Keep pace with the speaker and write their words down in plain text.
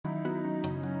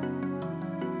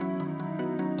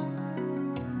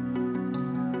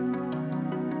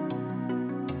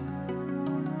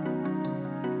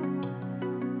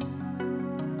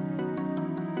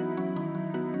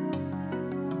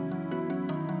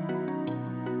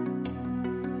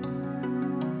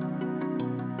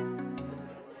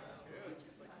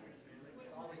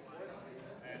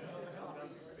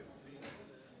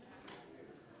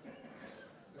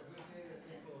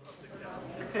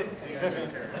We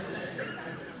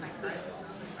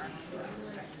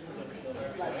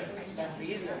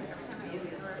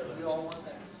all want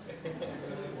that.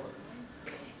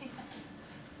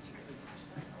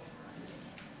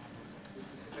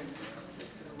 This is crazy.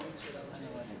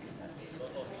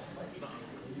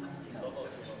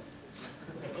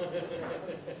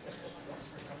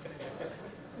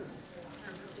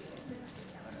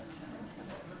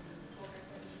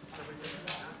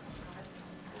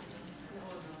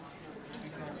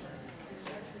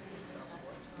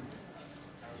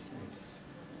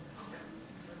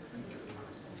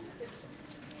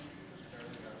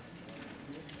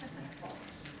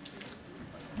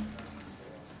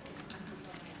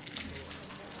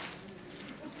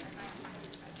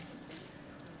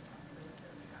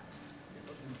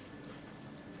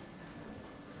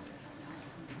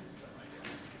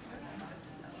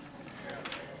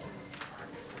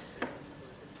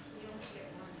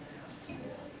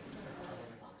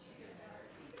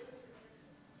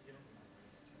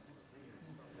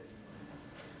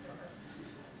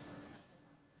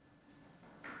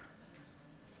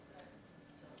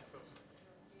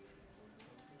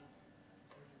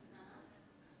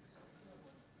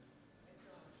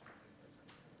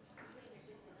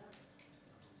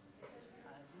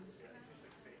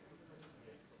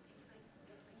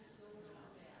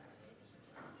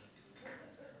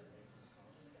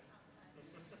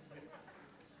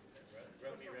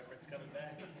 Rugby reference coming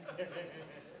back. No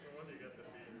wonder you got the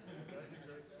beaters.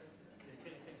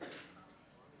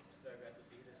 So I got the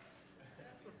beaters.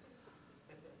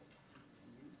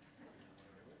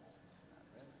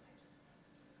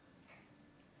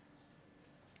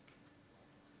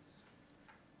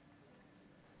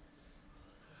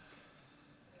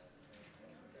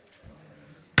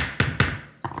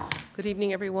 Good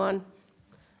evening, everyone.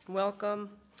 Welcome.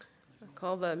 I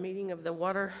call the meeting of the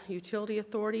Water Utility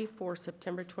Authority for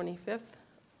September 25th,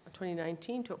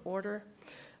 2019 to order.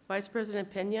 Vice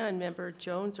President Pena and Member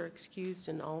Jones are excused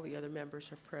and all the other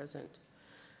members are present.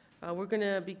 We're going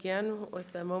to begin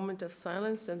with a moment of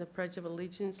silence and the Pledge of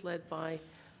Allegiance led by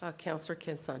Councilor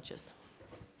Ken Sanchez.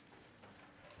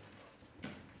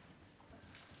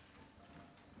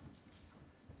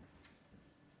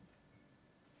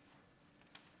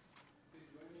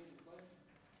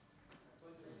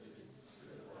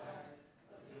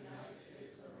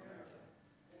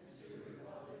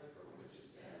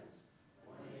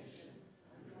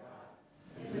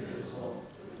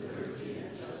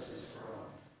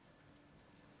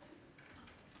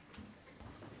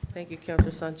 Thank you,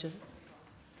 Councilor Sanchez.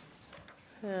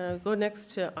 Go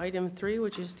next to item 3,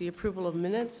 which is the approval of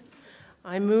minutes.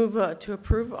 I move to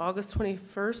approve August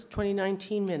 21st,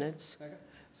 2019 minutes. Second.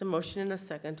 There's a motion and a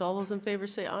second. All those in favor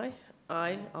say aye.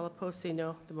 Aye. All opposed say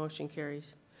no. The motion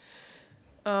carries.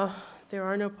 There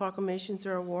are no proclamations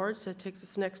or awards. That takes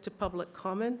us next to public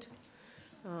comment.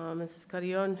 Mrs.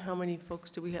 Carrion, how many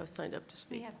folks do we have signed up to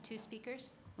speak? We have 2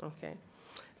 speakers. Okay.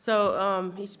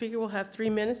 So each speaker will have 3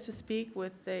 minutes to speak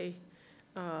with a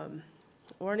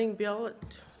warning bell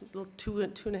at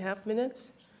 2.5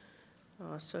 minutes.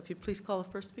 So if you please call the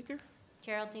first speaker.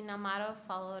 Geraldine Amato,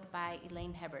 followed by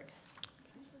Elaine Hebard.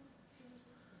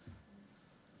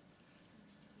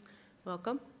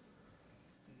 Welcome.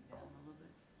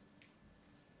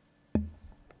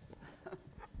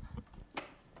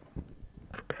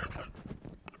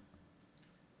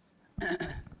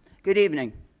 Good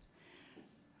evening.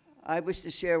 I wish to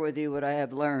share with you what I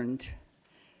have learned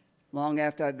long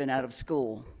after I've been out of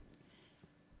school.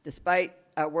 Despite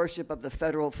our worship of the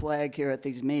federal flag here at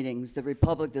these meetings, the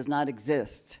Republic does not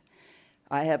exist.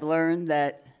 I have learned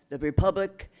that the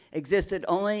Republic existed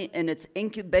only in its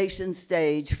incubation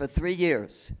stage for 3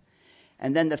 years,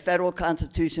 and then the federal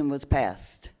Constitution was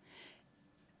passed.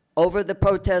 Over the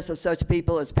protests of such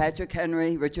people as Patrick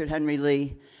Henry, Richard Henry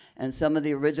Lee, and some of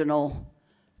the original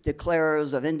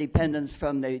declarers of independence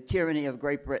from the tyranny of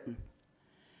Great Britain.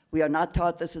 We are not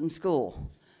taught this in school.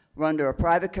 We're under a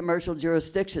private commercial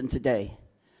jurisdiction today,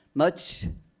 much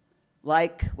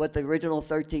like what the original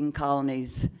 13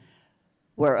 colonies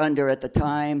were under at the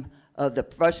time of the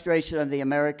frustration of the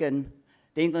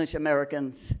English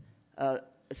Americans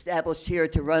established here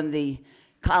to run the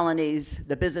colonies,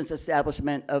 the business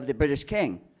establishment of the British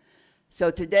King. So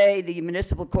today, the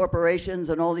municipal corporations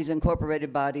and all these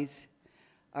incorporated bodies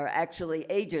are actually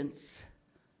agents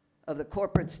of the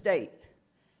corporate state.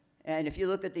 And if you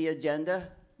look at the agenda,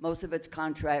 most of it's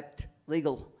contract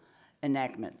legal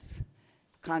enactments.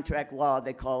 Contract law,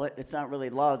 they call it. It's not really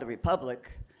law of the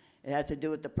Republic. It has to do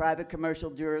with the private commercial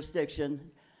jurisdiction.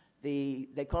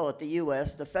 They call it the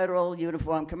U.S., the Federal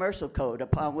Uniform Commercial Code,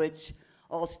 upon which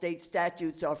all state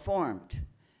statutes are formed.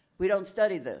 We don't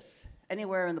study this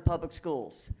anywhere in the public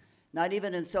schools, not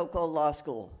even in so-called law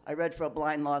school. I read for a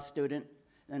blind law student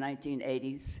in the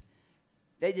 1980s.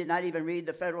 They did not even read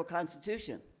the federal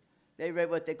Constitution. They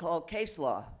read what they call case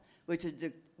law, which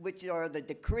are the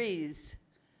decrees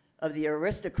of the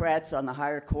aristocrats on the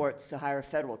higher courts, the higher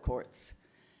federal courts,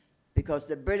 because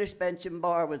the British bench and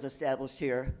bar was established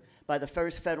here by the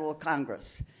first federal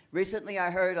Congress. Recently,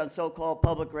 I heard on so-called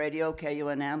public radio,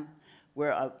 KUNM,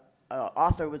 where an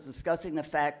author was discussing the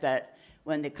fact that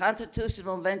when the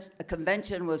Constitutional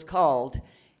Convention was called,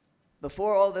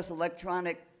 before all this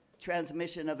electronic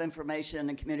transmission of information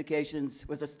and communications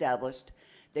was established,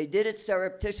 they did it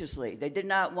surreptitiously. They did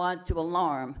not want to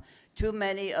alarm too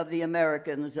many of the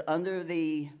Americans under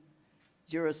the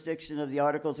jurisdiction of the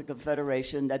Articles of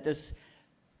Confederation that this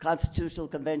constitutional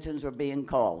conventions were being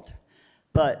called.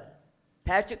 But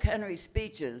Patrick Henry's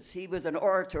speeches, he was an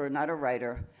orator, not a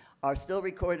writer, are still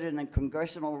recorded in a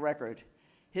congressional record.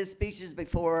 His speeches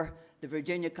before the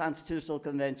Virginia Constitutional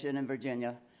Convention in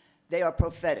Virginia, they are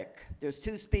prophetic. There's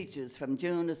 2 speeches from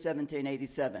June of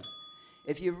 1787.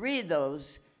 If you read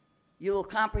those, you will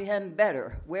comprehend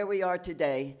better where we are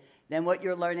today than what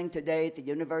you're learning today at the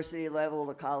university level,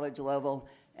 the college level,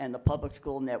 and the public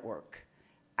school network.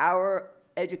 Our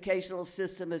educational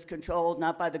system is controlled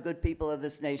not by the good people of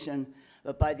this nation,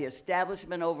 but by the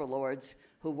establishment overlords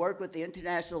who work with the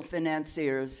international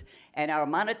financiers, and our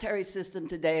monetary system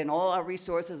today and all our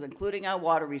resources, including our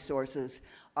water resources,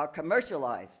 are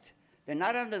commercialized. They're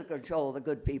not under the control of the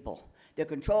good people. They're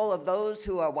control of those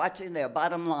who are watching their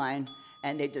bottom line,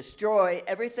 and they destroy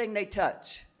everything they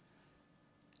touch.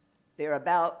 They're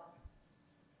about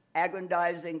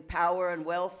aggrandizing power and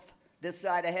wealth this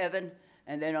side of heaven,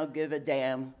 and they don't give a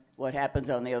damn what happens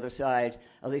on the other side.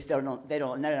 At least they're not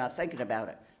thinking about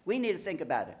it. We need to think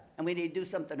about it, and we need to do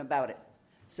something about it.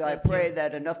 So I pray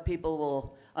that enough people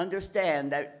will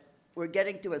understand that we're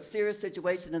getting to a serious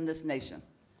situation in this nation.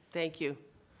 Thank you.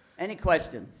 Any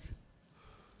questions?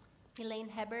 Elaine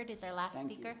Hubbard is our last Thank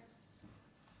you. speaker.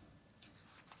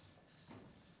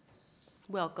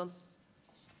 Welcome.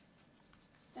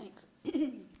 Thanks.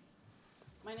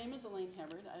 My name is Elaine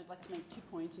Hubbard. I'd like to make 2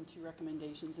 points and 2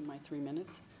 recommendations in my 3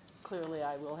 minutes. Clearly,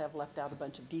 I will have left out a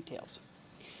bunch of details.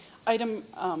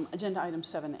 Agenda item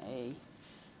 7A,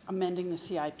 amending the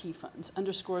CIP funds,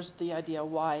 underscores the idea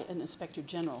why an inspector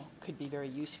general could be very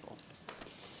useful.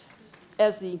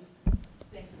 As the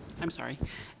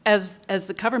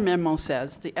cover memo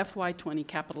says, the FY20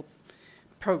 capital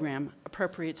program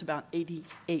appropriates about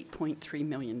 $88.3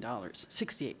 million,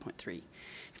 68.3. It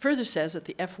further says that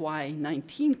the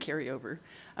FY19 carryover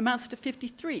amounts to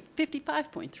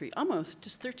 55.3, almost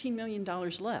just $13 million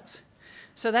less.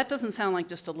 So that doesn't sound like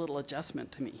just a little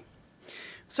adjustment to me.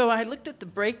 So I looked at the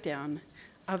breakdown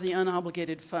of the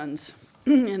unobligated funds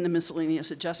and the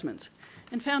miscellaneous adjustments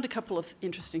and found a couple of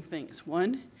interesting things.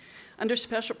 One, under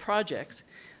special projects,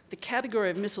 the category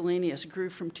of miscellaneous grew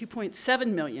from 2.7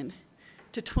 million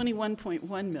to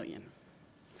 21.1 million.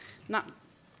 Not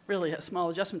really a small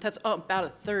adjustment. That's about a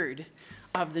third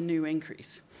of the new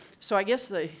increase. So I guess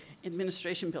the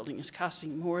administration building is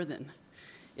costing more than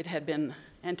it had been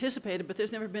anticipated, but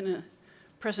there's never been a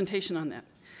presentation on that.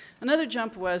 Another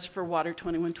jump was for Water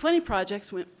 2120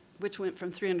 projects, which went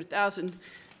from 300,000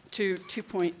 to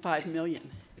 2.5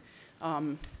 million.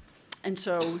 And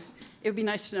so it would be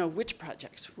nice to know which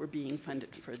projects were being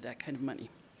funded for that kind of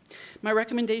money. My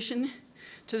recommendation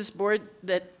to this board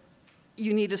that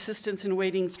you need assistance in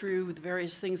wading through the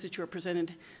various things that you are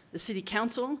presented. The City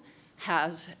Council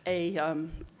has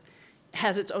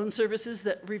its own services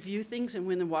that review things, and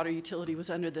when the water utility was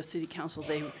under the City Council,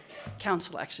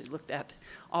 Council actually looked at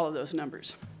all of those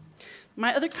numbers.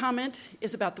 My other comment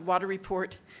is about the water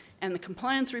report and the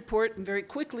compliance report, and very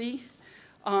quickly,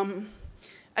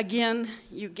 again,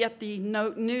 you get the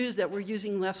news that we're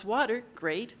using less water,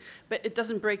 great, but it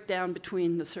doesn't break down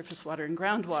between the surface water and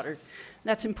groundwater.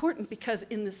 That's important because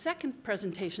in the second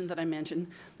presentation that I mentioned,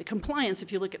 the compliance,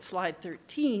 if you look at slide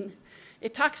 13,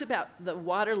 it talks about the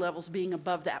water levels being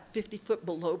above that 50-foot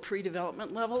below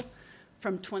pre-development level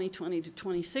from 2020 to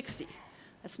 2060.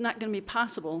 That's not going to be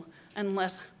possible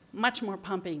unless much more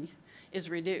pumping is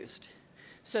reduced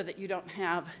so that you don't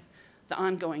have the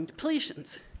ongoing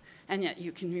depletions, and yet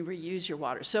you can reuse your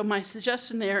water. So my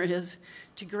suggestion there is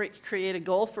to create a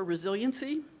goal for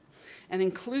resiliency and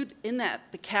include in that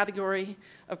the category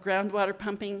of groundwater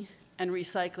pumping and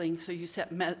recycling, so you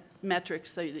set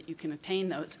metrics so that you can attain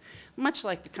those, much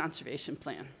like the conservation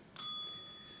plan.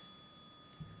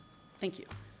 Thank you.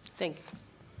 Thank you.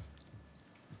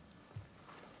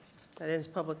 That ends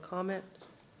public comment.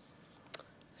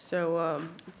 So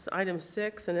it's item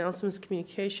 6, announcements,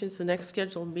 communications. The next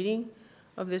scheduled meeting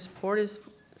of this board is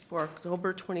for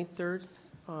October 23rd,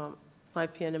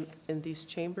 5 p.m. in these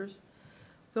chambers.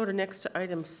 Go to next to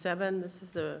item 7. This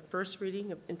is the first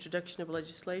reading of introduction of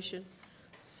legislation,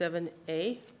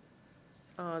 7A.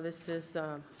 This is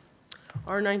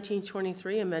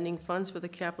R1923, amending funds for the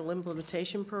capital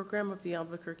implementation program of the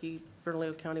Albuquerque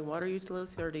Bernalillo County Water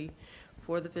Utility Authority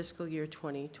for the fiscal year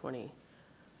 2020.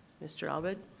 Mr.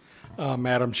 Albed?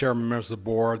 Madam Chairman, members of the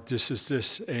board, this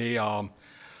is a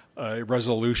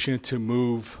resolution to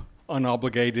move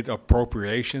unobligated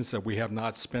appropriations that we have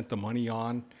not spent the money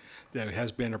on that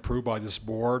has been approved by this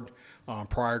board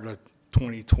prior to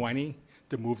 2020,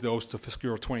 to move those to fiscal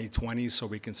year 2020 so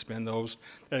we can spend those.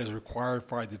 That is required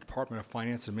by the Department of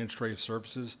Finance and Administrative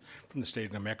Services from the state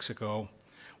of New Mexico.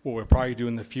 What we'll probably do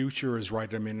in the future is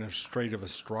write administrative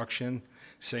instruction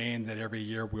saying that every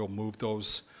year we'll move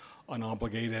those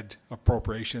unobligated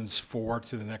appropriations forward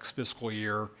to the next fiscal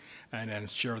year and then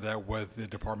share that with the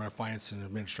Department of Finance and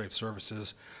Administrative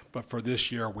Services. But for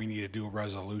this year, we need to do a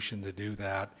resolution to do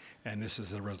that, and this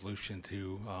is a resolution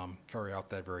to carry out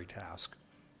that very task.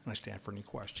 And I stand for any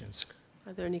questions.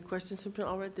 Are there any questions from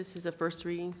Allred? This is the first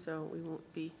reading, so we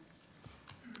won't be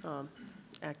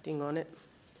acting on it.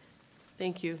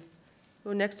 Thank you.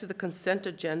 Go next to the consent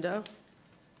agenda.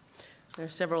 There are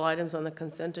several items on the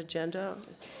consent agenda.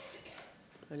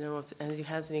 I don't know if anybody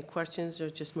has any questions or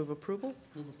just move approval.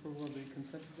 Move approval of the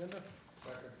consent agenda.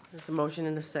 There's a motion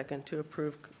and a second to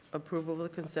approve approval of the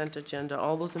consent agenda.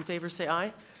 All those in favor say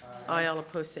aye. Aye. All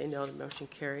opposed say no. The motion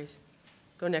carries.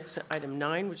 Go next to item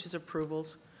 9, which is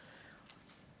approvals.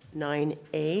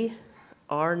 9A,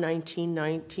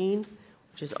 R1919,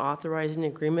 which is authorizing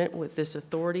agreement with this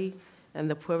authority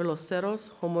and the Pueblo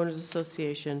Cerros Homeowners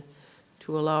Association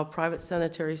to allow private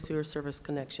sanitary sewer service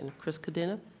connection. Chris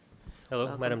Cadena? Hello,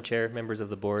 Welcome. Madam Chair, members of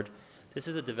the board. This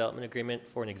is a development agreement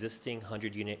for an existing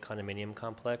 100-unit condominium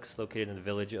complex located in the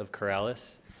village of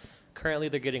Corrales. Currently,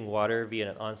 they're getting water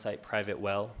via an on-site private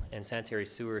well and sanitary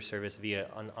sewer service via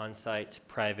an on-site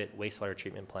private wastewater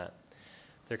treatment plant.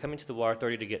 They're coming to the Water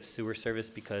Authority to get sewer service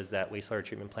because that wastewater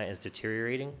treatment plant is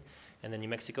deteriorating, and the New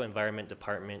Mexico Environment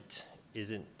Department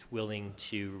isn't willing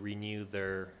to renew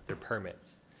their permit.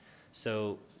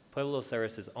 So Pueblo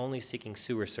Cerros is only seeking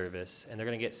sewer service, and they're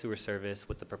going to get sewer service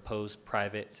with the proposed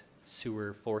private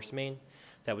sewer force main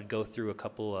that would go through a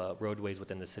couple roadways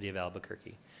within the city of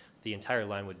Albuquerque. The entire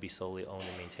line would be solely owned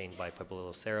and maintained by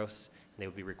Pueblo Cerros, and they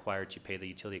would be required to pay the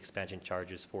utility expansion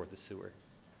charges for the sewer.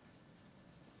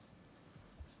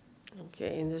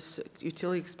 Okay, and this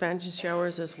utility expansion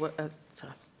showers as well,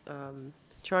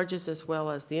 charges as well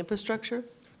as the infrastructure?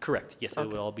 Correct, yes, it Okay.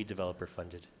 would all be developer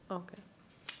funded. Okay.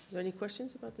 Are there any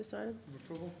questions about this item? Move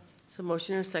approval. So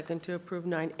motion and a second to approve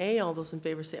 9A. All those in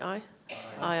favor say aye.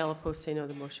 Aye. All opposed say no.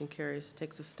 The motion carries.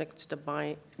 Takes us next to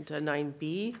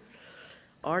 9B.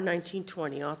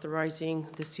 R1920, authorizing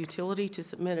this utility to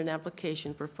submit an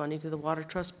application for funding to the Water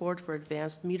Trust Board for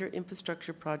Advanced Meter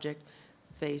Infrastructure Project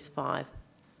Phase 5.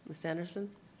 Ms. Anderson?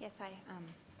 Yes,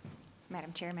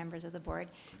 Madam Chair, members of the board,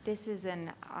 this is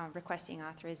an requesting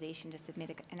authorization to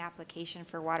submit an application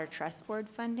for Water Trust Board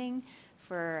funding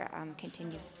for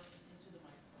continue.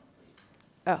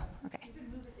 Oh, okay. You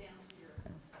can move it down to your.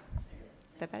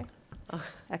 Is that better? Oh.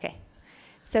 Okay.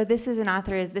 So this is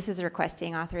a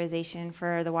requesting authorization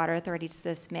for the Water Authority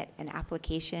to submit an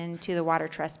application to the Water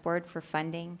Trust Board for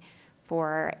funding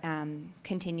for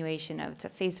continuation of, it's a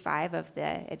phase 5 of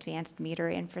the Advanced Meter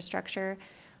Infrastructure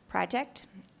Project.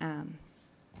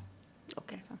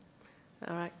 Okay.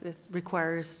 All right. This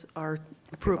requires our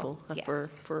approval Yes.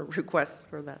 for requests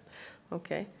for that.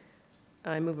 Okay.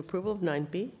 I move approval of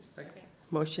 9B. Second.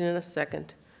 Motion and a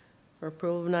second for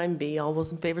approval of 9B. All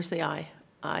those in favor say aye.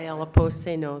 Aye. All opposed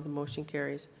say no. The motion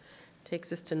carries.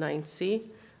 Takes us to 9C,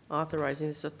 authorizing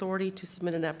this authority to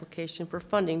submit an application for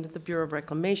funding to the Bureau of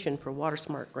Reclamation for Water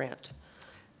Smart Grant.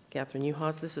 Catherine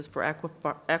Uhas, this is for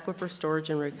aquifer storage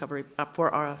and recovery,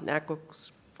 for our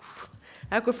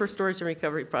aquifer storage and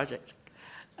recovery project.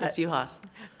 Ms. Uhas.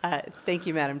 Thank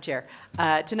you, Madam Chair.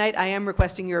 Tonight, I am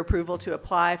requesting your approval to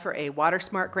apply for a Water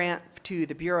Smart grant to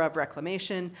the Bureau of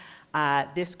Reclamation.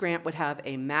 This grant would have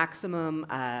a maximum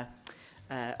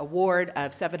award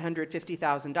of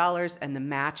 $750,000, and the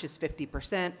match is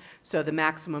 50%. So the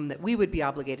maximum that we would be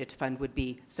obligated to fund would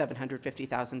be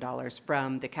 $750,000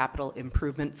 from the Capital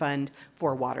Improvement Fund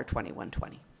for Water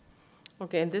 2120.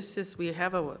 Okay, and this is, we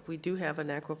do have an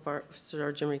aquifer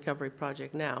storage and recovery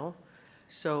project now.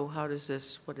 So how does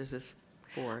this, what is this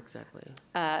for exactly?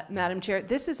 Madam Chair,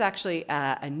 this is actually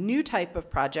a new type of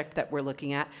project that we're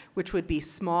looking at, which would be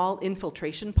small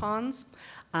infiltration ponds.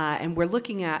 And we're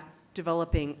looking at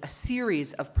developing a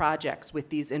series of projects with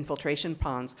these infiltration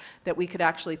ponds that we could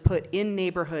actually put in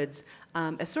neighborhoods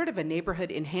as sort of a neighborhood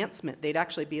enhancement. They'd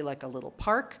actually be like a little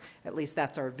park, at least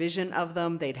that's our vision of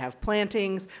them. They'd have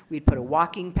plantings, we'd put a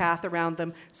walking path around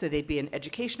them, so they'd be an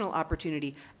educational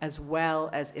opportunity as well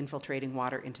as infiltrating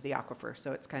water into the aquifer.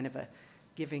 So it's kind of a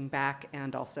giving back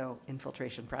and also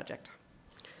infiltration project.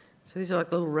 So these are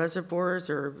like little reservoirs,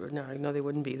 or, no, they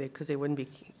wouldn't be, because they wouldn't be,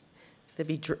 they'd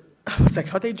be, I was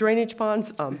like, are they drainage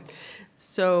ponds?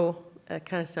 So it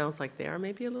kind of sounds like they are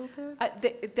maybe a little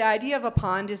bit. The idea of a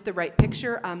pond is the right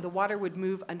picture. The water would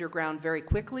move underground very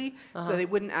quickly, so they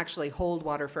wouldn't actually hold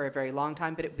water for a very long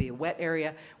time, but it would be a wet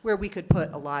area where we could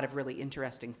put a lot of really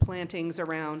interesting plantings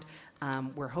around.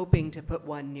 We're hoping to put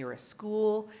one near a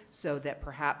school so that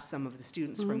perhaps some of the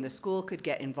students from the school could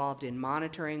get involved in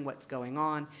monitoring what's going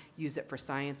on, use it for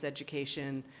science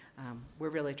education. We're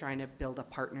really trying to build a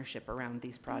partnership around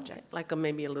these projects. Like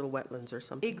maybe a little wetlands or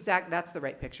something. That's the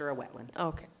right picture, a wetland.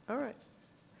 Okay, all right.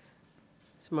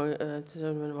 So, does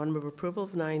anyone want to move approval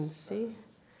of 9C? There's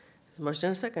a motion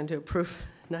and a second to approve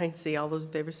 9C. All those in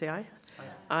favor say aye.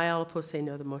 Aye. All opposed say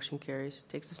no. The motion carries.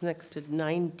 Takes us next to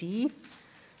 9D.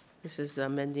 This is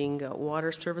amending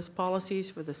water service policies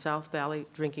for the South Valley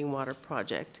Drinking Water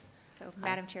Project. So,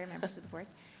 Madam Chair, members of the board,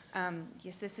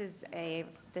 yes, this is a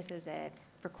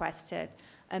request to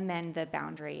amend the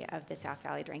boundary of the South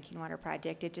Valley Drinking Water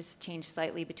Project. It just changed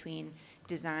slightly between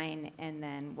design and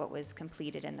then what was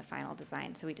completed in the final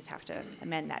design, so we just have to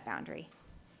amend that boundary.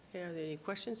 Okay, are there any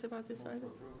questions about this item?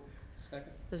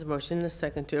 Second. There's a motion and a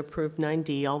second to approve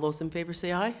 9D. All those in favor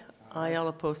say aye. Aye. All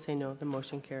opposed say no. The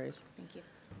motion carries. Thank you.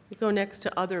 We go next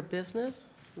to other business.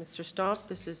 Mr. Stomp,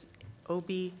 this is OB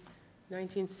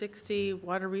 1960,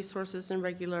 Water Resources and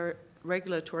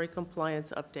Regulatory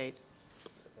Compliance Update.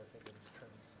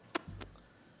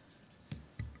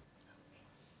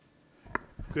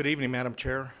 Good evening, Madam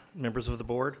Chair, members of the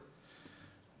board.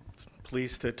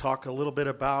 Pleased to talk a little bit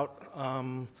about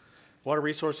water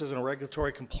resources and a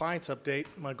regulatory compliance update.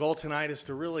 My goal tonight is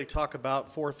to really talk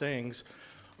about four things.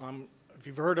 If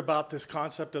you've heard about this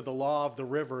concept of the law of the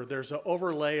river, there's an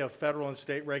overlay of federal and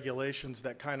state regulations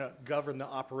that kind of govern the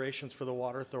operations for the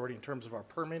Water Authority in terms of our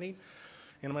permitting.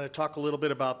 And I'm going to talk a little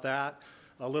bit about that,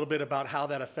 a little bit about how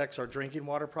that affects our drinking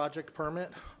water project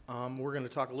permit. We're going to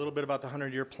talk a little bit about the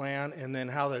 100-year plan, and then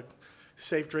how the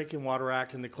Safe Drinking Water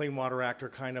Act and the Clean Water Act are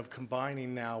kind of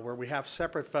combining now, where we have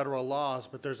separate federal laws,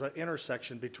 but there's an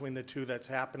intersection between the two that's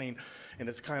happening, and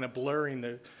it's kind of blurring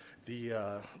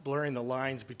the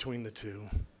lines between the two.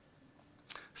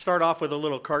 Start off with a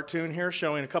little cartoon here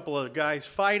showing a couple of guys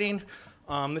fighting.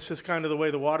 This is kind of the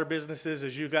way the water business is.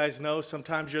 As you guys know,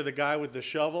 sometimes you're the guy with the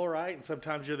shovel, right? And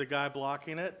sometimes you're the guy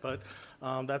blocking it, but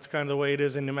that's kind of the way it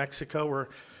is in New Mexico. We're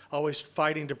always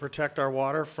fighting to protect our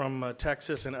water from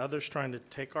Texas and others trying to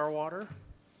take our water.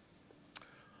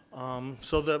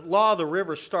 So the law of the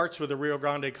river starts with the Rio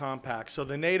Grande Compact. So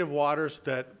the native waters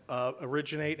that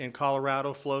originate in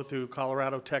Colorado flow through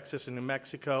Colorado, Texas, and New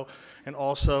Mexico, and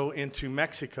also into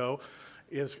Mexico,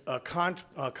 is a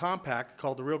compact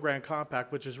called the Rio Grande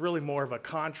Compact, which is really more of a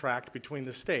contract between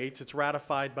the states. It's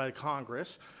ratified by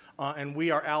Congress, and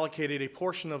we are allocated a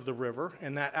portion of the river,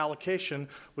 and that allocation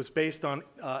was based on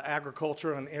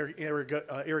agriculture and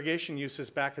irrigation uses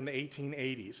back in the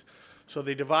 1880s. So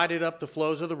they divided up the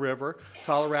flows of the river.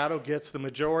 Colorado gets the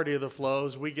majority of the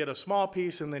flows. We get a small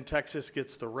piece, and then Texas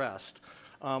gets the rest.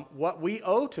 What we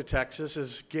owe to Texas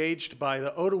is gauged by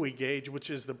the Otoe gauge, which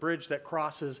is the bridge that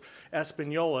crosses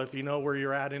Espanola. If you know where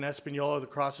you're at in Espanola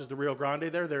that crosses the Rio Grande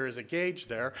there is a gauge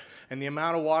there. And the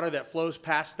amount of water that flows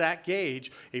past that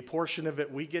gauge, a portion of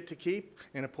it we get to keep,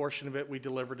 and a portion of it we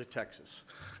deliver to Texas.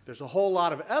 There's a whole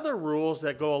lot of other rules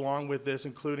that go along with this,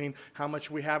 including how much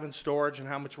we have in storage and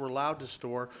how much we're allowed to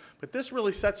store. But this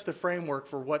really sets the framework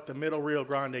for what the Middle Rio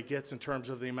Grande gets in terms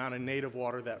of the amount of native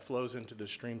water that flows into the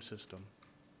stream system.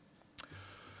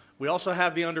 We also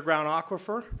have the underground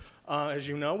aquifer. As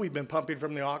you know, we've been pumping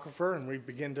from the aquifer, and we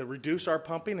begin to reduce our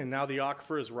pumping, and now the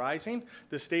aquifer is rising.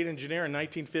 The state engineer in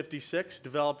 1956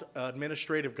 developed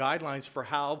administrative guidelines for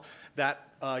how that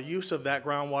use of that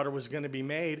groundwater was going to be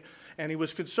made, and he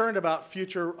was concerned about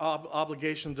future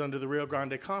obligations under the Rio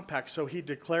Grande Compact. So he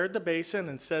declared the basin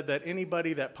and said that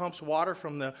anybody that pumps water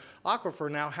from the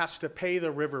aquifer now has to pay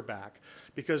the river back,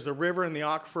 because the river and the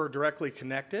aquifer are directly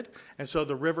connected, and so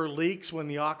the river leaks when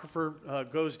the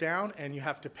aquifer goes down, and you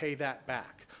have to pay that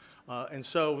back. And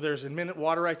so there's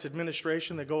water rights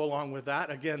administration that go along with that.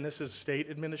 Again, this is state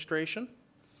administration.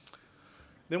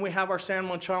 Then we have our San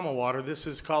Monchamo water. This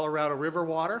is Colorado River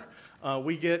water.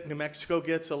 New Mexico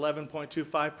gets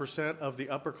 11.25% of the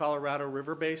upper Colorado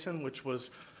River Basin, which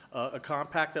was a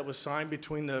compact that was signed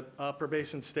between the upper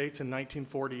basin states in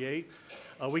 1948.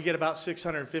 We get about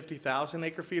 650,000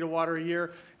 acre-feet of water a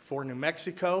year. For New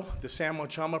Mexico, the San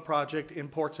Monchamo project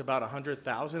imports about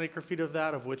 100,000 acre-feet of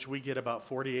that, of which we get about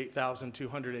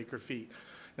 48,200 acre-feet.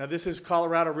 Now, this is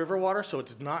Colorado River water, so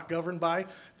it's not governed by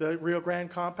the Rio Grande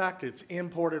Compact. It's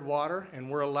imported water, and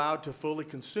we're allowed to fully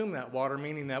consume that water,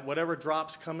 meaning that whatever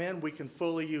drops come in, we can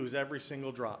fully use every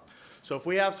single drop. So if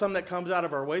we have some that comes out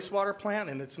of our wastewater plant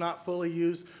and it's not fully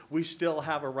used, we still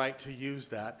have a right to use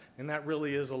that. And that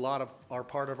really is a lot of our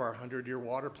part of our 100-year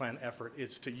water plan effort,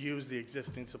 is to use the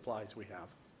existing supplies we have.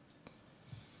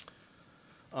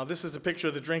 This is a picture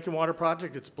of the drinking water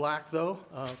project. It's black, though,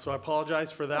 so I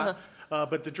apologize for that.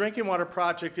 But the drinking water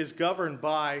project is governed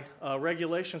by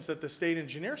regulations that the state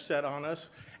engineer set on us,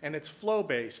 and it's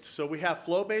flow-based. So we have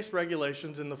flow-based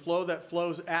regulations, and the flow that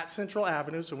flows at Central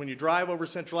Avenue, so when you drive over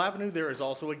Central Avenue, there is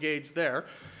also a gauge there,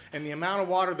 and the amount of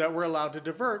water that we're allowed to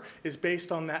divert is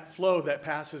based on that flow that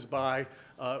passes by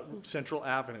Central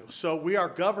Avenue. So we are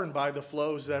governed by the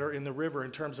flows that are in the river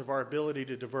in terms of our ability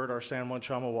to divert our San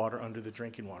Monchamo water under the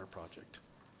drinking water project.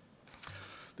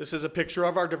 This is a picture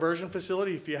of our diversion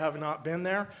facility, if you have not been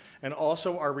there, and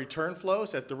also our return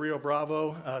flows at the Rio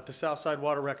Bravo, at the Southside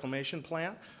Water Reclamation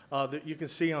Plant. That you can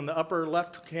see on the upper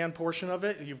left-hand portion of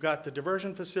it, you've got the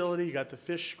diversion facility, you got the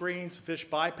fish screens, fish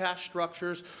bypass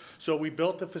structures. So we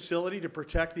built the facility to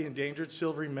protect the endangered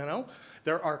silvery minnow.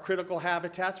 There are critical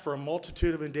habitats for a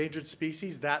multitude of endangered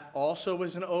species. That also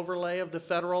is an overlay of the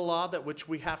federal law that which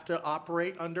we have to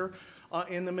operate under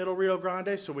in the Middle Rio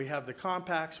Grande. So we have the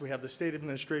compacts, we have the State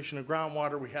Administration of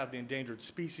Groundwater, we have the Endangered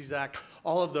Species Act.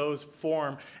 All of those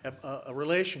form a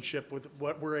relationship with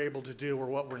what we're able to do or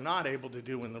what we're not able to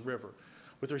do in the river.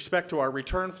 With respect to our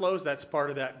return flows, that's part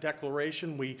of that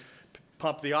declaration. We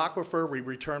pump the aquifer, we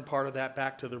return part of that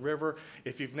back to the river.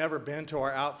 If you've never been to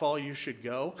our outfall, you should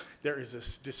go. There is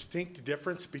a distinct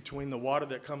difference between the water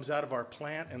that comes out of our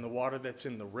plant and the water that's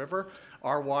in the river.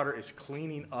 Our water is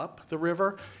cleaning up the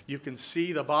river. You can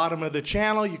see the bottom of the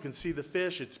channel, you can see the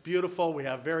fish, it's beautiful. We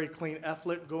have very clean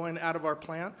effluent going out of our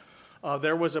plant.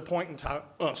 There was a point in time,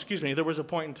 there was a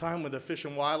point in time when the Fish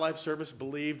and Wildlife Service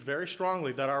believed very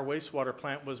strongly that our wastewater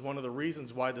plant was one of the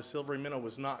reasons why the silvery minnow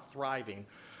was not thriving.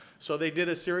 So they did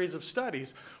a series of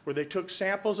studies where they took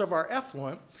samples of our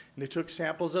effluent and they took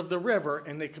samples of the river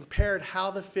and they compared how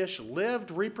the fish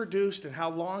lived, reproduced, and how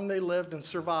long they lived and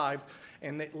survived,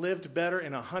 and they lived better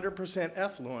in 100%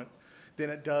 effluent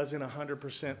than it does in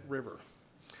 100% river.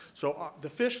 So the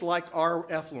fish like our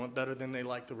effluent better than they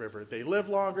like the river. They live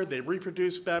longer, they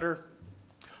reproduce better,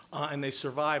 and they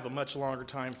survive a much longer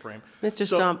time frame. Mr.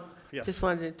 Stump, yes. just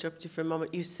wanted to interrupt you for a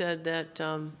moment. You said that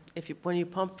when you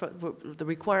pump, the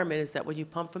requirement is that when you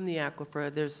pump from the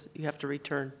aquifer, you have to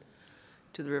return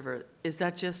to the river. Is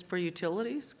that just for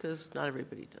utilities? Because not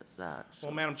everybody does that. So.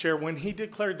 Well, Madam Chair, when he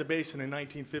declared the basin in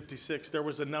 1956, there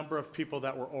was a number of people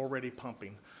that were already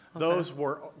pumping. Okay. Those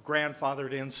were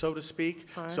grandfathered in, so to speak.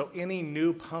 Right. So any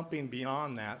new pumping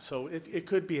beyond that, so it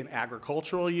could be an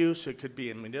agricultural use, it could be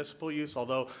in municipal use,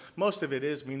 although most of it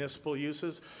is municipal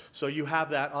uses. So you have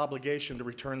that obligation to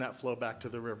return that flow back to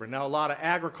the river. Now, a lot of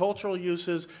agricultural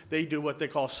uses, they do what they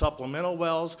call supplemental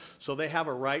wells, so they have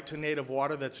a right to native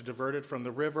water that's diverted from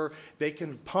the river. They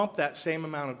can pump that same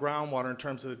amount of groundwater in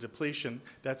terms of the depletion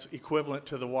that's equivalent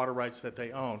to the water rights that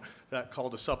they own. That's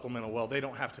called a supplemental well. They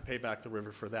don't have to pay back the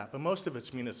river for that. But most of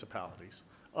it's municipalities.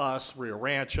 Us, Rio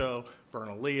Rancho,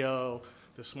 Bernalillo,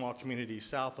 the small communities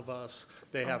south of us,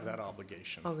 they have that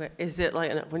obligation. Okay. Is it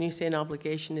like, when you say an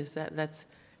obligation, is that's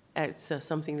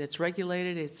something that's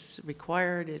regulated, it's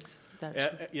required,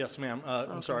 Yes, ma'am.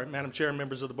 Okay. I'm sorry, Madam Chair and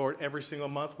members of the board, every single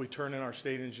month we turn in our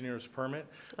state engineer's permit.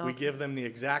 Okay. We give them the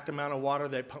exact amount of water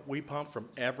that we pump from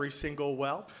every single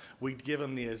well. We give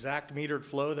them the exact metered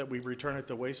flow that we return at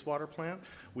the wastewater plant.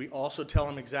 We also tell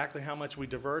them exactly how much we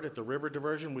divert at the river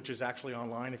diversion, which is actually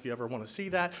online if you ever want to see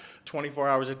that. 24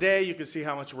 hours a day, you can see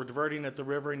how much we're diverting at the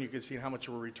river and you can see how much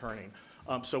we're returning.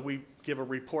 So we give a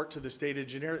report to the state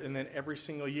engineer, and then every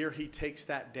single year he takes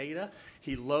that data,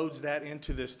 he loads that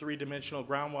into this three-dimensional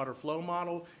groundwater flow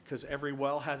model, because every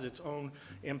well has its own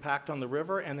impact on the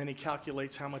river, and then he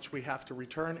calculates how much we have to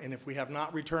return, and if we have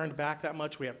not returned back that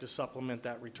much, we have to supplement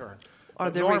that return.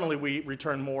 But normally we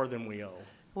return more than we owe.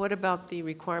 What about the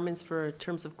requirements in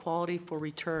terms of quality for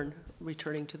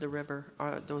returning to the river?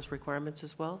 Are those requirements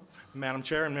as well? Madam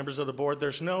Chair and members of the board,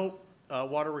 there's no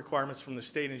water requirements from the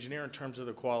state engineer in terms of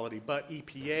the quality, but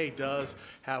EPA does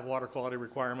have water quality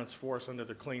requirements for us under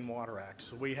the Clean Water Act.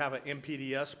 So we have an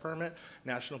MPDS permit,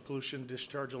 National Pollution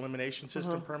Discharge Elimination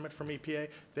System permit from EPA.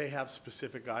 They have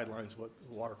specific guidelines what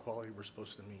water quality we're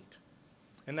supposed to meet.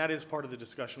 And that is part of the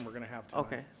discussion we're going to have tonight.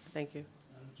 Okay, thank you.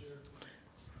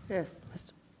 Yes,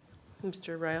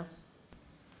 Mr. Ryle?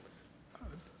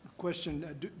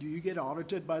 Question, do you get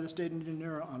audited by the state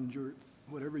engineer on your,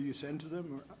 whatever you send to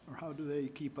them, or how do they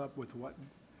keep up with what?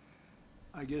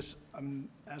 I guess I'm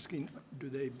asking, do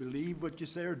they believe what you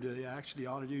say, or do they actually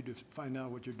audit you to find out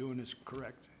what you're doing is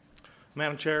correct?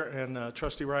 Madam Chair and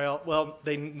Trustee Rael, well,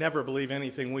 they never believe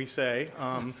anything we say.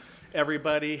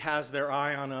 Everybody has their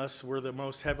eye on us. We're the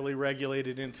most heavily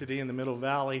regulated entity in the Middle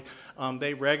Valley.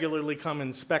 They regularly come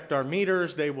inspect our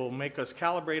meters. They will make us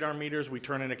calibrate our meters. We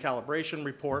turn in a calibration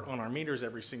report on our meters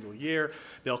every single year.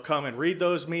 They'll come and read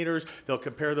those meters. They'll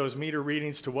compare those meter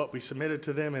readings to what we submitted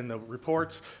to them in the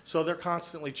reports. So they're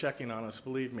constantly checking on us,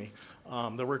 believe me.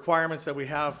 The requirements that we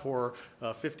have for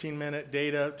 15-minute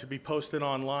data to be posted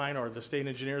online are the state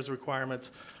engineer's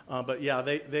requirements. But yeah,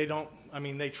 they don't, I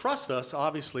mean, they trust us,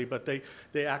 obviously, but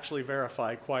they actually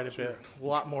verify quite a bit, a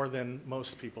lot more than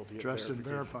most people do. Trust and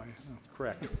verify. Oh.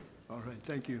 Correct. All right,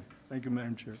 thank you. Thank you,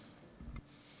 Madam Chair.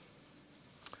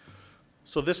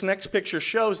 So this next picture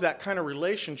shows that kind of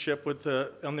relationship with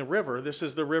on the river. This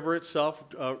is the river itself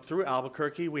through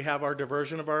Albuquerque. We have our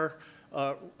diversion of our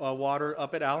water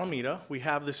up at Alameda. We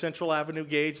have the Central Avenue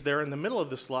gauge there in the middle of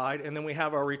the slide, and then we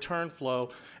have our return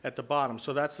flow at the bottom.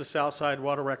 So that's the Southside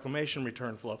Water Reclamation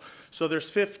return flow. So there's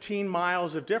 15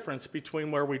 miles of difference between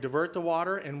where we divert the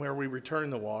water and where we return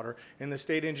the water, and the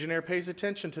state engineer pays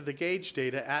attention to the gauge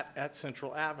data at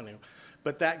Central Avenue.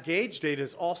 But that gauge data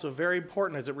is also very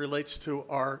important as it relates to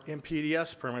our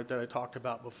MPDS permit that I talked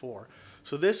about before.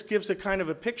 So this gives a kind of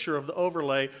a picture of the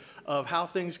overlay of how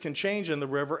things can change in the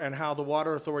river and how the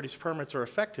water authority's permits are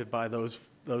affected by those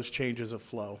changes of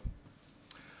flow.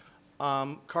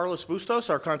 Carlos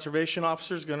Bustos, our conservation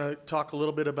officer, is going to talk a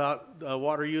little bit about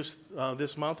water use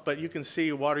this month, but you can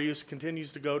see water use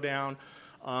continues to go down.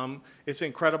 It's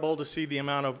incredible to see the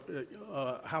amount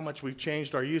of how much we've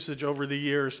changed our usage over the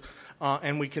years,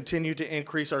 and we continue to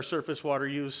increase our surface water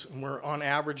use. We're on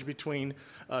average between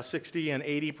 60 and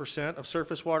 80% of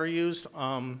surface water used,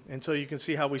 and so you can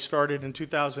see how we started in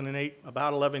 2008,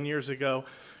 about 11 years ago,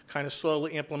 kind of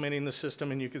slowly implementing the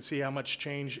system, and you can see how much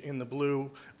change in the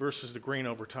blue versus the green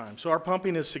over time. So our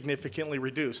pumping is significantly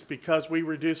reduced. Because we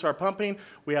reduce our pumping,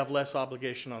 we have less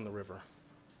obligation on the river.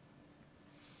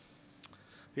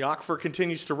 The aquifer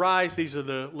continues to rise. These are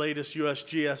the latest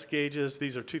USGS gauges.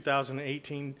 These are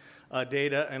 2018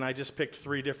 data, and I just picked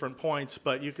 3 different points,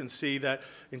 but you can see that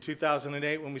in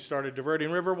 2008, when we started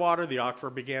diverting river water, the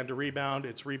aquifer began to rebound.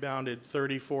 It's rebounded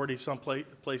 30, 40, some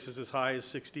places as high as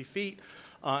 60 feet,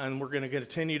 and we're going to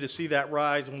continue to see that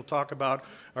rise, and we'll talk about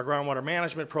our groundwater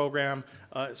management program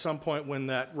at some point when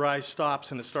that rise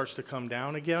stops and it starts to come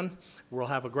down again. We'll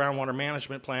have a groundwater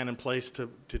management plan in place to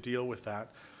deal with that.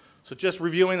 So just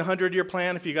reviewing the 100-year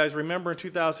plan, if you guys remember in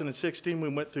 2016, we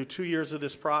went through 2 years of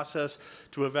this process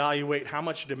to evaluate how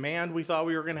much demand we thought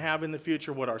we were going to have in the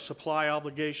future, what our supply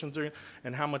obligations are,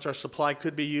 and how much our supply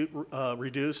could be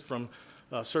reduced from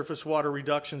surface water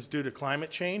reductions due to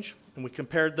climate change. And we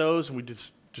compared those, and we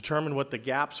determined what the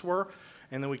gaps were.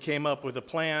 And then we came up with a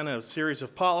plan, a series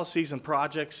of policies and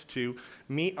projects to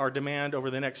meet our demand over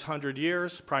the next 100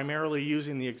 years, primarily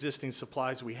using the existing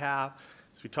supplies we have.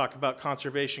 So we talk about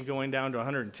conservation going down to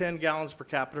 110 gallons per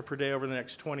capita per day over the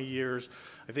next 20 years.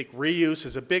 I think reuse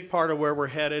is a big part of where we're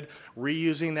headed.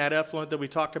 Reusing that effluent that we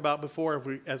talked about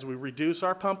before, as we reduce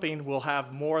our pumping, we'll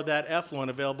have more of that effluent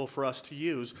available for us to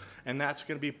use, and that's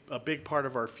going to be a big part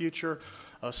of our future.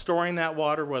 Storing that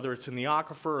water, whether it's in the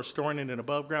aquifer or storing it in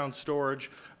above ground storage,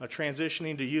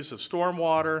 transitioning to use of storm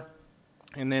water,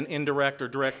 and then indirect or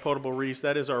direct potable reuse.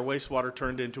 That is our wastewater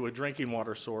turned into a drinking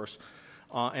water source.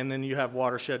 And then you have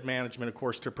watershed management, of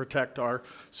course, to protect our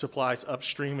supplies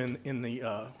upstream in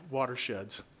the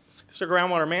watersheds. This is our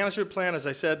groundwater management plan. As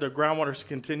I said, the groundwater is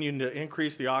continuing to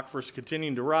increase. The aquifer is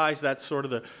continuing to rise. That's sort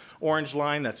of the orange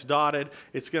line that's dotted.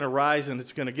 It's going to rise, and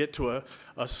it's going to get to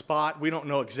a spot. We don't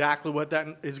know exactly what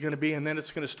that is going to be, and then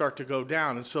it's going to start to go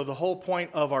down. And so the whole point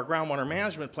of our groundwater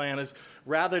management plan is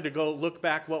rather to go look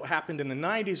back what happened in the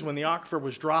 90s when the aquifer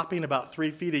was dropping about 3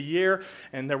 feet a year,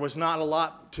 and there was not a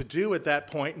lot to do at that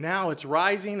point. Now it's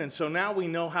rising, and so now we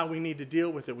know how we need to deal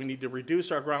with it. We need to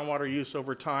reduce our groundwater use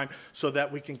over time so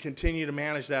that we can continue to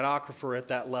manage that aquifer at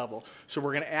that level. So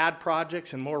we're going to add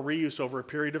projects and more reuse over a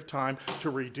period of time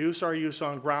to reduce our use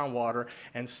on groundwater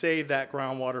and save that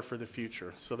groundwater for the future.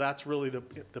 liter. So that's really the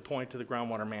point to the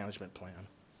groundwater management plan.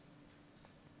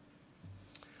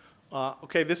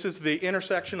 Okay, this is the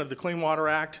intersection of the Clean Water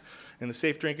Act and the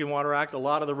Safe Drinking Water Act. A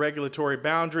lot of the regulatory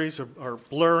boundaries are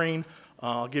blurring.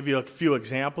 I'll give you a few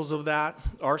examples of that.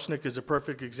 Arsenic is a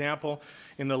perfect example.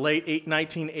 In the late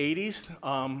 1980s,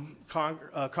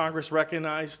 Congress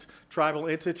recognized tribal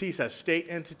entities as state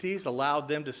entities, allowed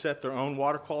them to set their own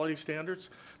water quality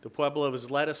standards. The Pueblo has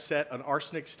let us set an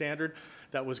arsenic standard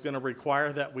that was going to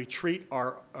require that we treat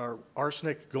our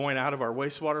arsenic going out of our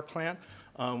wastewater plant.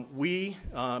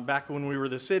 Back when we were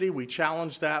the city, we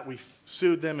challenged that. We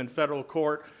sued them in federal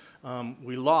court.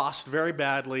 We lost very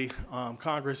badly.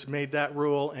 Congress made that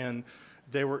rule, and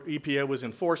EPA was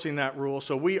enforcing that rule.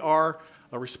 So we are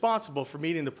responsible for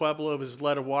meeting the Pueblo's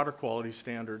lead of water quality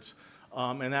standards.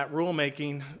 And that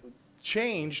rulemaking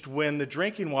changed when the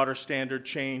drinking water standard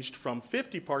changed from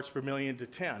 50 parts per million to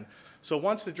 10. So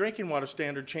once the drinking water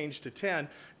standard changed to 10,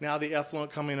 now the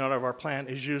effluent coming out of our plant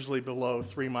is usually below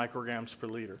 3 micrograms per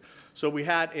liter. So we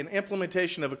had an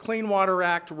implementation of a Clean Water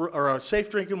Act or a Safe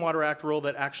Drinking Water Act rule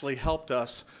that actually helped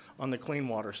us on the clean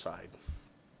water side.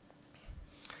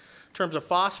 In terms of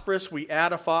phosphorus, we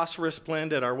add a phosphorus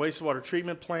blend at our wastewater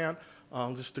treatment plant.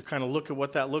 Just to kind of look at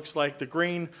what that looks like. The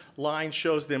green line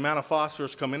shows the amount of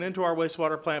phosphorus coming into our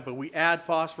wastewater plant, but we add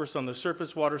phosphorus on the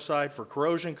surface water side for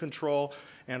corrosion control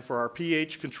and for our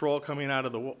pH control coming out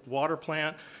of the water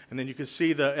plant. And then you can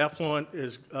see the effluent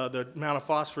is the amount of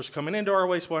phosphorus coming into our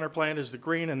wastewater plant is the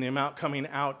green, and the amount coming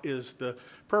out is the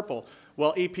purple.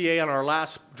 Well, EPA on our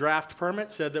last draft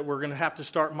permit said that we're going to have to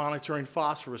start monitoring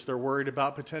phosphorus. They're worried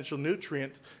about potential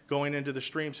nutrient going into the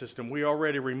stream system. We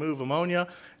already remove ammonia.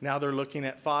 Now they're looking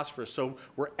at phosphorus. So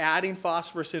we're adding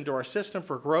phosphorus into our system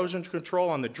for corrosion control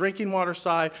on the drinking water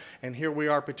side, and here we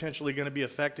are potentially going to be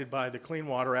affected by the Clean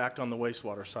Water Act on the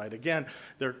wastewater side. Again,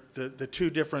 the two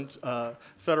different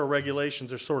federal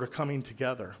regulations are sort of coming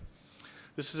together.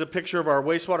 This is a picture of our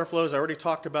wastewater flows. I already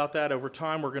talked about that. Over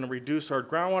time, we're going to reduce our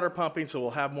groundwater pumping, so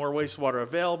we'll have more wastewater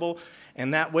available.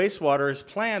 And that wastewater is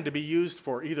planned to be used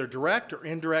for either direct or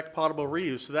indirect potable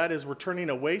reuse. So that is, we're turning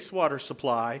a wastewater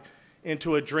supply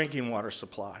into a drinking water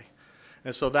supply.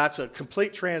 And so that's a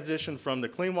complete transition from the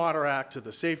Clean Water Act to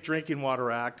the Safe Drinking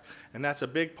Water Act. And that's a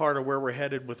big part of where we're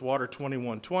headed with Water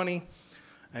 2120.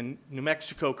 And New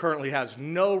Mexico currently has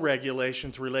no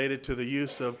regulations related to the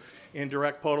use of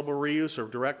indirect potable reuse or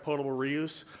direct potable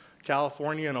reuse.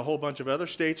 California and a whole bunch of other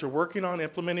states are working on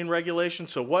implementing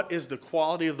regulations. So what is the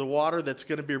quality of the water that's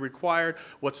going to be required?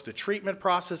 What's the treatment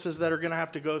processes that are going to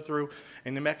have to go through?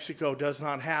 And New Mexico does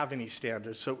not have any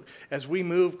standards. So as we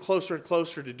move closer and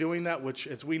closer to doing that, which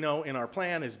as we know in our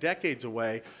plan is decades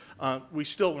away, we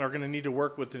still are going to need to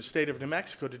work with the state of New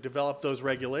Mexico to develop those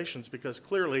regulations, because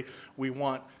clearly we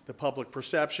want the public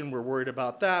perception. We're worried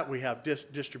about that. We have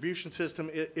distribution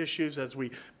system issues as we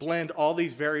blend all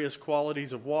these various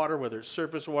qualities of water, whether it's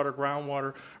surface water,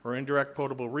 groundwater, or indirect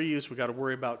potable reuse. We've got to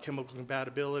worry about chemical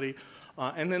compatibility.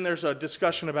 And then there's a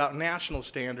discussion about national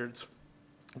standards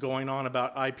going on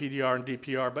about IPDR and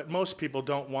DPR, but most people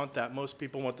don't want that. Most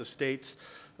people want the states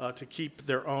to keep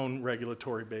their own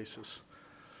regulatory basis.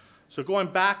 So going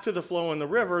back to the flow in the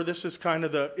river, this is kind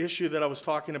of the issue that I was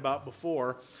talking about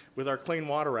before with our Clean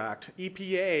Water Act.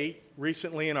 EPA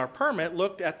recently in our permit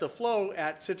looked at the flow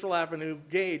at Central Avenue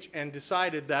Gauge and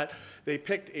decided that they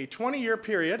picked a 20-year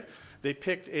period. They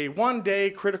picked a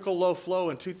one-day critical low flow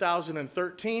in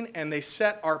 2013, and they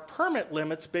set our permit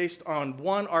limits based on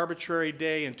one arbitrary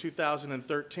day in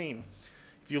 2013.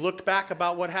 If you looked back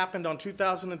about what happened on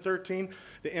 2013,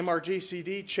 the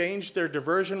MRGCD changed their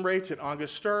diversion rates at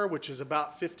Angostura, which is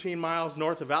about 15 miles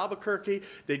north of Albuquerque.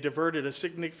 They diverted a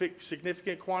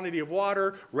significant quantity of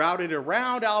water, routed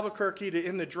around Albuquerque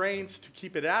in the drains to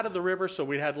keep it out of the river so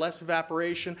we had less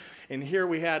evaporation. And here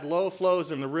we had low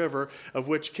flows in the river, of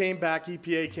which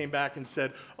EPA came back and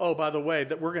said, oh, by the way,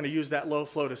 that we're going to use that low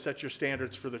flow to set your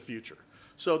standards for the future.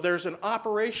 So there's an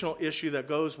operational issue that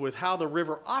goes with how the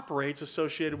river operates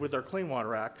associated with our Clean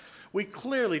Water Act. We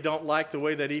clearly don't like the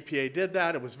way that EPA did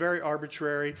that. It was very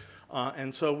arbitrary.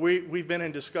 And so we've been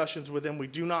in discussions with them. We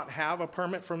do not have a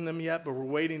permit from them yet, but we're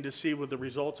waiting to see what the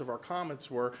results of our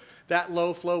comments were. That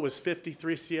low flow was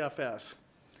 53 CFS.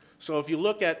 So if you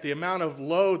look at the amount of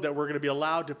load that we're going to be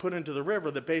allowed to put into the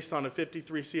river, that based on a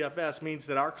 53 CFS means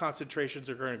that our concentrations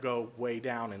are going to go way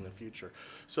down in the future.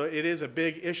 So it is a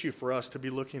big issue for us to be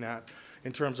looking at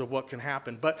in terms of what can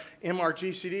happen. But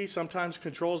MRGCD sometimes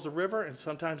controls the river, and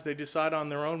sometimes they decide on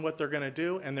their own what they're going to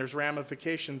do, and there's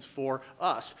ramifications for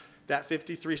us. That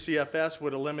 53 CFS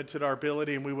would have limited our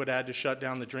ability, and we would have had to shut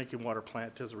down the drinking water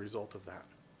plant as a result of that.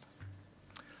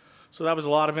 So that was a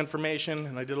lot of information,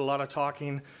 and I did a lot of talking,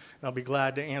 and I'll be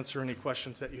glad to answer any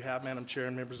questions that you have, Madam Chair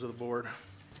and members of the board.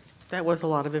 That was a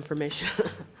lot of information.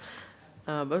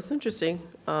 But it's interesting.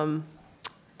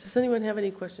 Does anyone have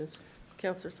any questions?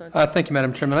 Councilor Sun? Thank you,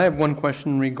 Madam Chairman. I have one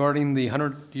question regarding the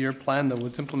 100-year plan that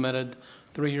was implemented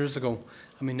 3 years ago.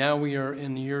 I mean, now we are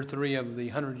in year 3 of the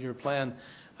 100-year plan.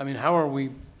 I mean, how are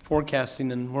we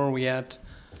forecasting and where are we at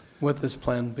with this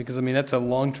plan? Because, I mean, that's a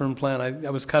long-term plan. I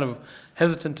was kind of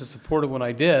hesitant to support it when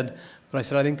I did, but I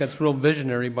said I think that's real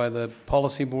visionary by the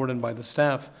policy board and by the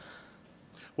staff.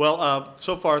 Well,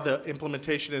 so far the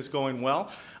implementation is going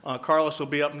well. Carlos will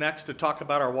be up next to talk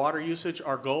about our water usage.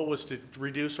 Our goal was to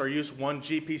reduce our use 1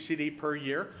 GPCD per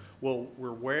year.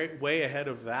 We're way ahead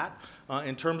of that.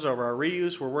 In terms of our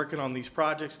reuse, we're working on these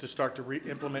projects to start to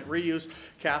implement reuse.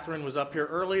 Catherine was up here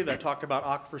early that talked about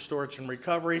aquifer storage and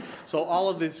recovery. So all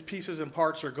of these pieces and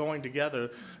parts are going together.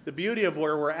 The beauty of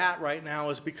where we're at right now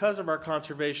is because of our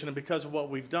conservation and because of what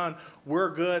we've done, we're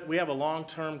good. We have a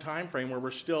long-term time frame where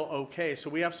we're still okay. So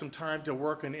we have some time to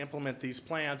work and implement these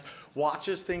plans. Watch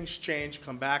as things change,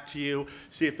 come back to you,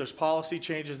 see if there's policy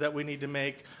changes that we need to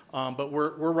make. But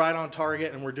we're right on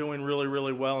target, and we're doing really,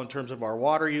 really well in terms of our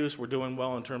water use. We're doing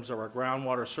well in terms of our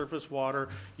groundwater, surface water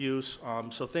use.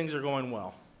 So things are going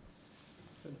well.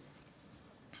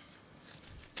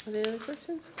 Are there any other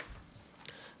questions?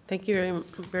 Thank you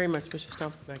very much, Mr.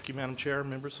 Stone. Thank you, Madam Chair,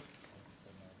 members.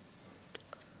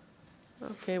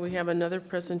 Okay, we have another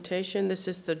presentation. This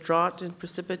is the drought and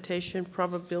precipitation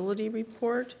probability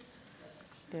report.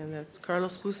 And that's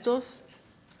Carlos Bustos.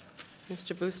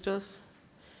 Mr. Bustos,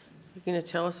 you're going to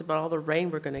tell us about all the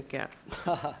rain we're going to get.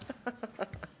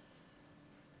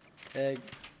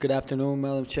 Good afternoon,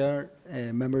 Madam Chair,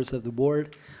 members of the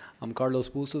board. I'm Carlos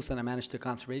Bustos, and I manage the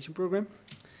conservation program.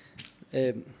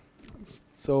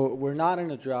 So we're not in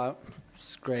a drought.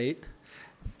 It's great.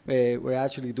 We're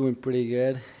actually doing pretty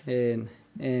good,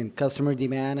 and customer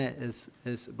demand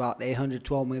is about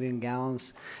 812 million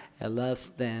gallons less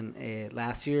than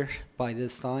last year by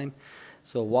this time.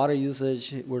 So water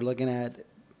usage, we're looking at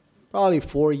probably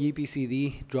 4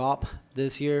 UPCD drop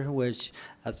this year, which,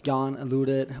 as John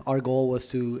alluded, our goal was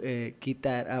to keep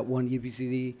that at 1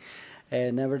 UPCD.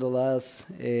 Nevertheless,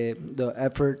 the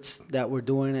efforts that we're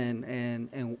doing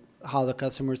and how the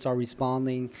customers are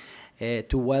responding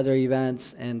to weather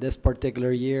events in this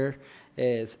particular year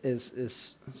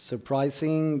is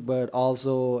surprising, but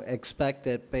also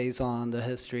expected based on the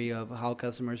history of how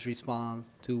customers respond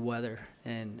to weather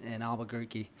in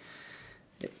Albuquerque.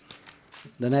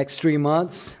 The next 3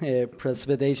 months,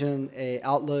 precipitation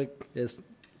outlook is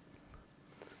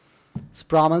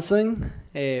promising.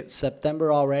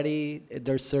 September already,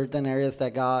 there's certain areas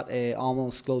that got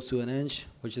almost close to an inch,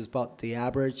 which is about the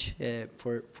average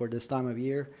for this time of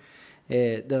year.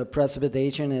 The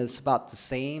precipitation is about the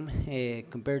same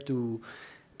compared to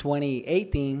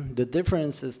 2018. The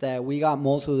difference is that we got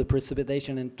most of the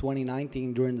precipitation in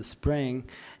 2019 during the spring,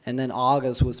 and then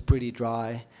August was pretty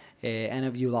dry. End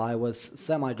of July was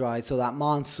semi-dry, so that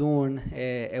monsoon,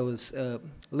 it was a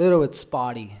little bit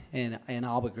spotty in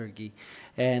Albuquerque.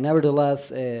 Nevertheless,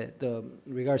 the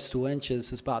regards to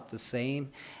inches is about the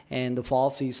same, and the fall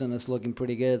season is looking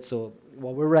pretty good. So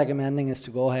what we're recommending is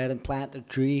to go ahead and plant a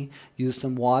tree, use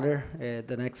some water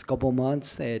the next couple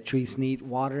months. Trees need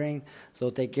watering,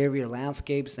 so take care of your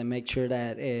landscapes and make sure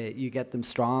that you get them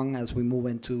strong as we move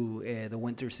into the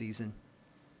winter season.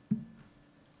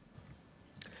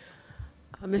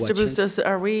 Mr. Bustos,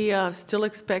 are we still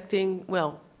expecting,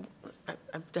 well,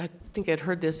 I think I'd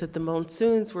heard this, that the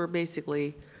monsoons were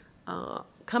basically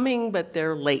coming, but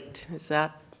they're late. Is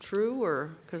that true,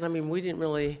 or, because, I mean, we didn't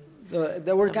really...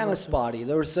 They were kind of spotty.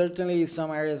 There were certainly some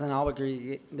areas in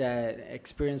Albuquerque that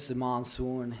experienced the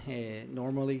monsoon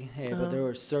normally, but there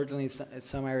were certainly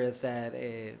some areas that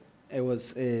it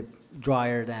was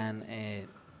drier than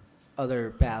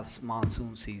other past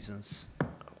monsoon seasons.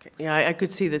 Okay. Yeah, I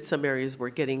could see that some areas were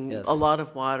getting a lot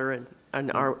of water,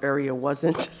 and our area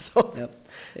wasn't, so. Yep.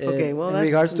 Okay, well, in that's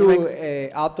regards to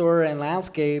outdoor and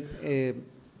landscape,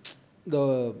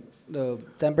 the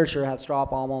temperature has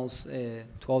dropped almost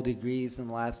 12 degrees in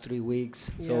the last 3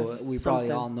 weeks. So Yes, we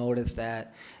probably all noticed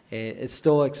that. It's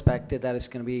still expected that it's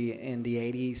going to be in the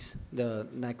 80s the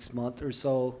next month or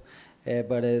so.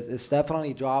 But it's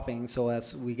definitely dropping. So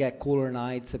as we get cooler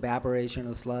nights, evaporation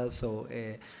is less. So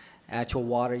actual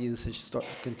water usage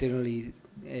continually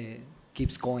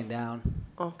keeps going down.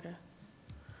 Okay.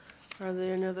 Are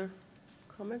there any other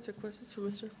comments or questions for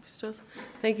Mr. Bustos?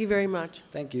 Thank you very much.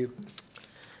 Thank you.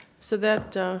 So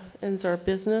that ends our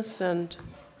business, and,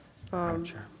 Madam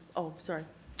Chair. oh, sorry.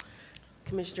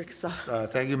 Commissioner Casal.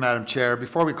 Thank you, Madam Chair.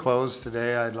 Before we close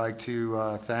today, I'd like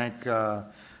to thank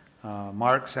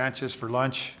Mark Sanchez for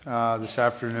lunch this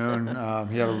afternoon.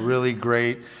 He had a really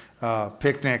great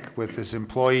picnic with his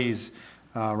employees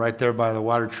right there by the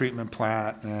water treatment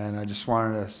plant, and I just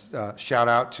wanted to shout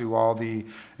out to all the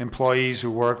employees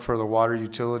who work for the Water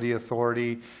Utility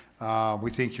Authority.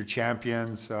 We think you're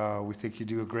champions. We think you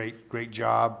do a great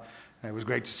job. It was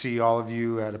great to see all of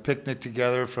you at a picnic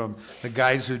together, from the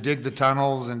guys who dig the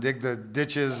tunnels and dig the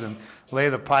ditches and lay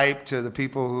the pipe to the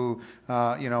people who,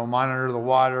 monitor the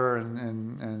water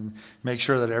and make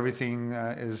sure that everything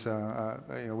is,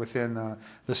 within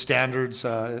the standards.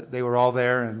 They were all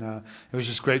there, and it was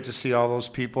just great to see all those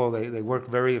people. They work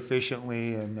very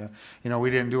efficiently, and, we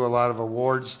didn't do a lot of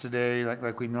awards today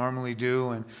like we normally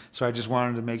do, and so I just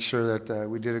wanted to make sure that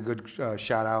we did a good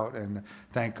shout out and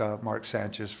thank Mark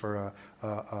Sanchez for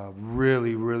a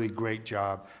really, really great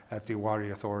job at the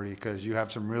Water Authority, because you have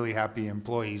some really happy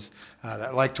employees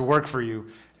that like to work for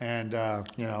you, and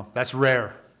that's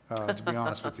rare, to be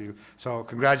honest with you. So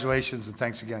congratulations and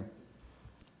thanks again.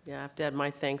 Yeah, I have to add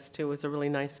my thanks too. It was a really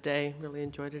nice day. Really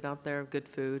enjoyed it out there. Good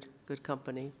food, good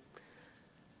company.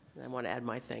 And I want to add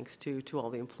my thanks to all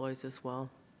the employees as well.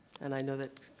 And I know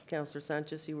that Councilor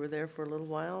Sanchez, you were there for a little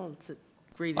while. It's a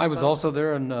great. I was also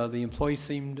there, and the employees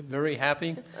seemed very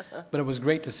happy, but it was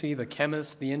great to see the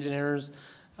chemists, the engineers,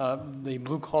 the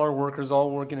blue-collar workers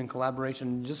all working in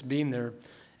collaboration, just being there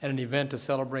at an event to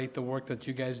celebrate the work that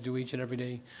you guys do each and every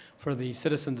day for the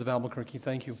citizens of Albuquerque.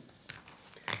 Thank you.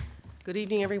 Good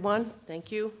evening, everyone.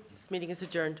 Thank you. This meeting is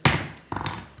adjourned.